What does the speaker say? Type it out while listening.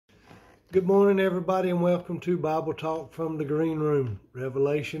Good morning, everybody, and welcome to Bible Talk from the Green Room.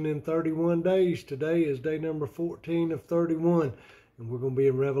 Revelation in 31 days. Today is day number 14 of 31, and we're going to be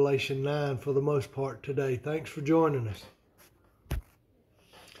in Revelation 9 for the most part today. Thanks for joining us.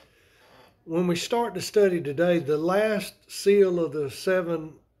 When we start the study today, the last seal of the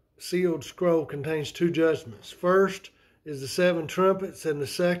seven sealed scroll contains two judgments. First is the seven trumpets, and the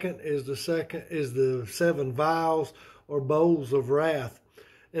second is the seven vials or bowls of wrath.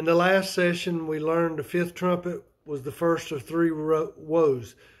 In the last session, we learned the fifth trumpet was the first of three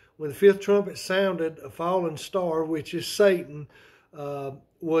woes. When the fifth trumpet sounded, a fallen star, which is Satan,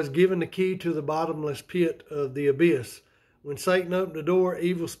 was given the key to the bottomless pit of the abyss. When Satan opened the door,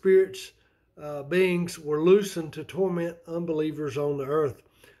 evil spirits, beings were loosened to torment unbelievers on the earth.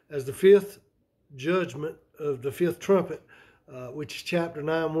 As the fifth judgment of the fifth trumpet, which is chapter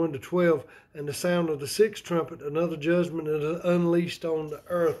 9, 1 to 12, and the sound of the sixth trumpet, another judgment is unleashed on the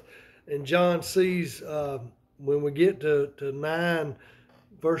earth. And John sees, when we get to 9,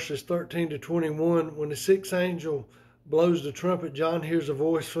 verses 13 to 21, when the sixth angel blows the trumpet, John hears a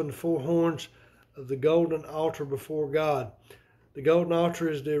voice from the four horns of the golden altar before God. The golden altar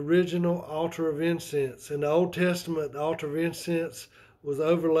is the original altar of incense. In the Old Testament, the altar of incense was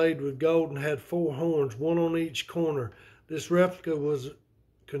overlaid with gold and had four horns, one on each corner. This replica was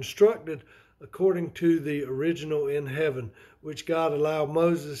constructed according to the original in heaven, which God allowed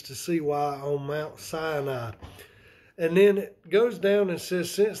Moses to see while on Mount Sinai. And then it goes down and says,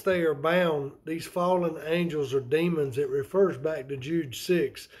 since they are bound, these fallen angels or demons, it refers back to Jude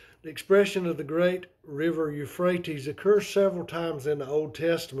 6. The expression of the great river Euphrates occurs several times in the Old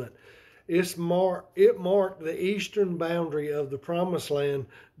Testament. It marked the eastern boundary of the Promised Land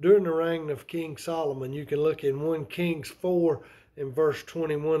during the reign of King Solomon. You can look in 1 Kings 4 and verse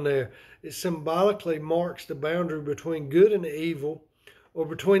 21 there. It symbolically marks the boundary between good and evil, or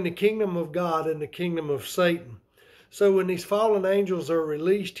between the kingdom of God and the kingdom of Satan. So when these fallen angels are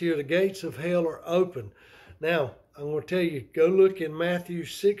released here, the gates of hell are open. Now, I'm going to tell you, go look in Matthew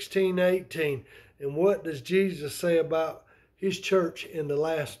 16:18, and what does Jesus say about his church in the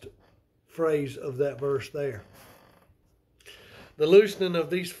last phrase of that verse there? The loosening of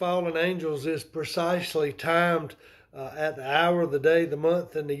these fallen angels is precisely timed at the hour, the day, the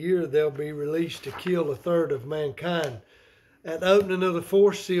month, and the year they'll be released to kill a third of mankind. At the opening of the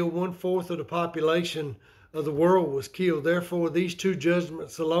fourth seal, 1/4 of the population of the world was killed. Therefore, these two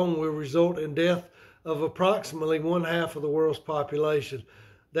judgments alone will result in death of approximately 1/2 of the world's population.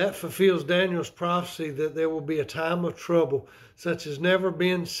 That fulfills Daniel's prophecy that there will be a time of trouble such as never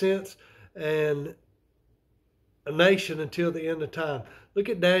been since and a nation until the end of time. Look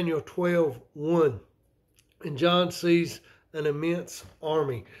at Daniel 12:1, and John sees an immense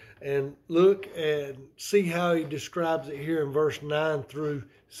army. And look and see how he describes it here in verse 9 through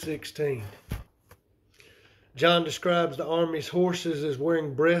 16. John describes the army's horses as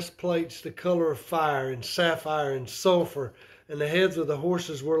wearing breastplates the color of fire and sapphire and sulfur, and the heads of the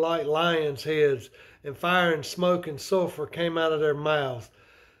horses were like lions' heads, and fire and smoke and sulfur came out of their mouths.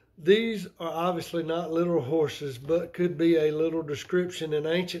 These are obviously not literal horses, but could be a little description in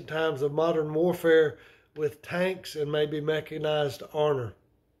ancient times of modern warfare with tanks and maybe mechanized armor.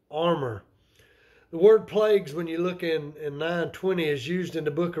 The word plagues, when you look in 9:20, is used in the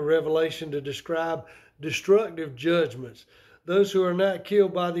book of Revelation to describe destructive judgments. Those who are not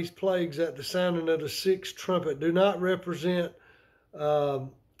killed by these plagues at the sounding of the sixth trumpet do not represent the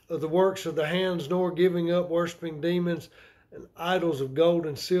works of the hands, nor giving up worshiping demons and idols of gold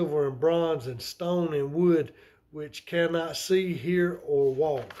and silver and bronze and stone and wood, which cannot see, hear, or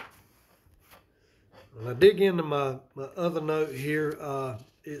walk. When I dig into my other note here,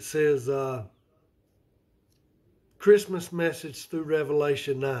 it says Christmas message through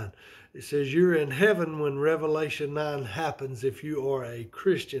Revelation 9. It says you're in heaven when Revelation 9 happens if you are a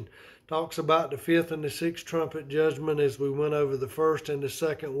Christian. Talks about the fifth and the sixth trumpet judgment as we went over the first and the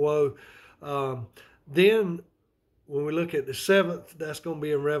second woe. Then when we look at the seventh, that's going to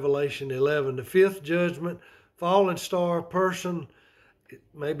be in Revelation 11. The fifth judgment, fallen star, person, it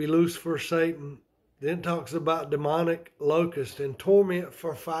may be Lucifer, Satan. Then talks about demonic locusts and torment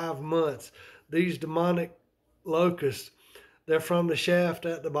for 5 months. These demonic locusts, they're from the shaft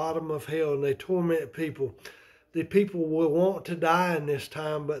at the bottom of hell, and they torment people. The people will want to die in this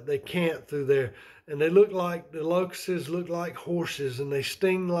time, but they can't through there. And they look like, the locusts look like horses, and they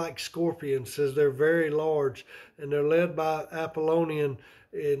sting like scorpions, says they're very large, and they're led by Apollonian,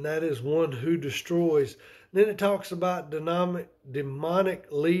 and that is one who destroys. Then it talks about demonic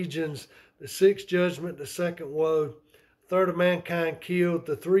legions, the sixth judgment, the second woe, third of mankind killed,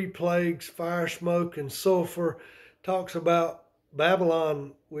 the three plagues, fire, smoke, and sulfur. Talks about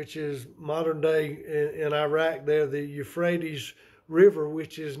Babylon, which is modern day in Iraq, there, the Euphrates River,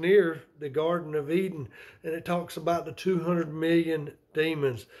 which is near the Garden of Eden, and it talks about the 200 million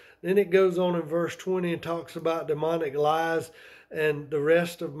demons. Then it goes on in verse 20 and talks about demonic lies, and the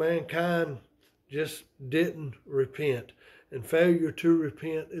rest of mankind just didn't repent. And failure to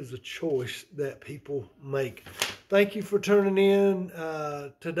repent is a choice that people make. Thank you for tuning in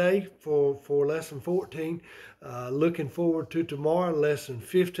today for lesson 14. Looking forward to tomorrow. Lesson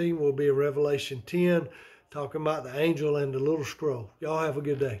 15 will be in Revelation 10, talking about the angel and the little scroll. Y'all have a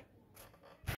good day.